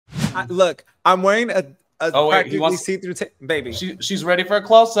Look, I'm wearing a practically wants see-through baby. She's ready for a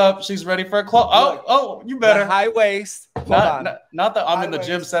close-up. She's ready for a close. Oh, you better. The high waist. Not that I'm in the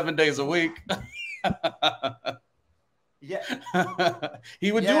gym 7 days a week. Yeah.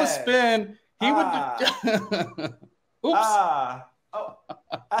 He would do a spin. He would do... Oops.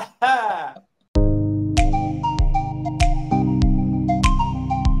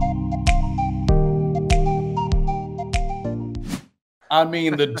 I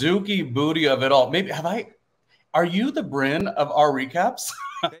mean, the dookie booty of it all. Maybe are you the Brynn of our recaps?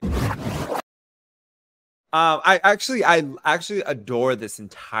 I actually adore this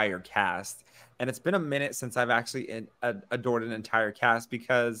entire cast, and it's been a minute since I've actually adored an entire cast,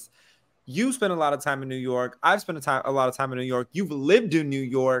 because you spend a lot of time in New York. I've spent a lot of time in New York. You've lived in New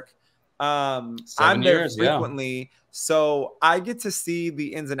York. I'm there frequently, so I get to see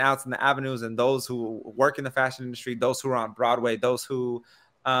the ins and outs and the avenues, and those who work in the fashion industry, those who are on Broadway, those who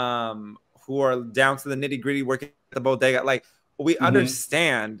are down to the nitty gritty, working at the bodega. Like, we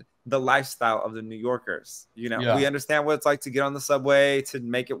understand the lifestyle of the New Yorkers. You know, we understand what it's like to get on the subway, to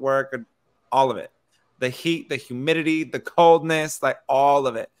make it work, and all of it. The heat, the humidity, the coldness, like all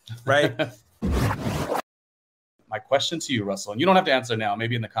of it, right? My question to you, Russell, and you don't have to answer now,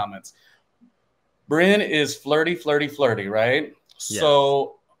 maybe in the comments. Brynn is flirty, right? Yes.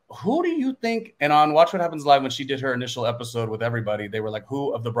 So who do you think, and on Watch What Happens Live, when she did her initial episode with everybody, they were like,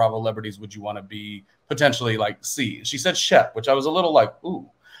 who of the Bravo celebrities would you want to be potentially like see? She said Shep, which I was a little like, ooh.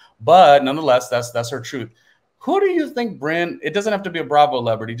 But nonetheless, that's her truth. Who do you think Brynn, it doesn't have to be a Bravo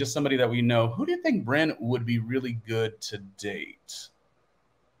celebrity, just somebody that we know. Who do you think Brynn would be really good to date?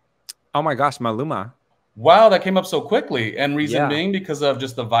 Oh my gosh, Maluma. Wow, that came up so quickly. And reason being because of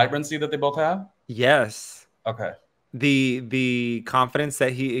just the vibrancy that they both have? Yes. Okay. The confidence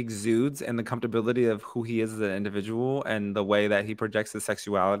that he exudes and the comfortability of who he is as an individual and the way that he projects his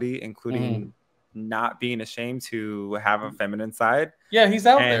sexuality, including not being ashamed to have a feminine side. Yeah, he's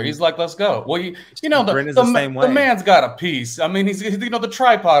out there. He's like, let's go. Well, you know, the man's got a piece. I mean, he's you know, the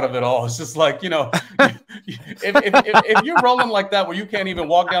tripod of it all. It's just like, you know, if you're rolling like that where you can't even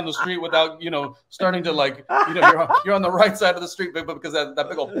walk down the street without, you know, starting to like, you know, you're on the right side of the street, but because that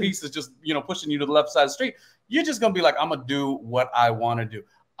big old piece is just, you know, pushing you to the left side of the street, you're just gonna be like, I'm gonna do what I want to do.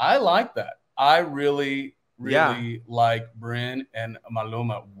 I like that. I really like Brynn and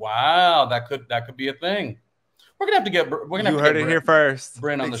Maluma. Wow, that could be a thing. We're gonna have to get. You heard it here first.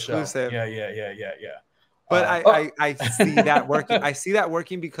 Brynn on the show. Yeah. But I see that working. I see that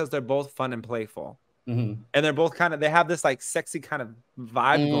working because they're both fun and playful, and they're both they have this like sexy kind of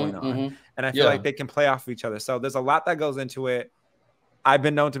vibe going on, and I feel like they can play off of each other. So there's a lot that goes into it. I've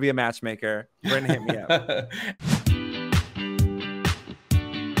been known to be a matchmaker. Brynn, hit me up.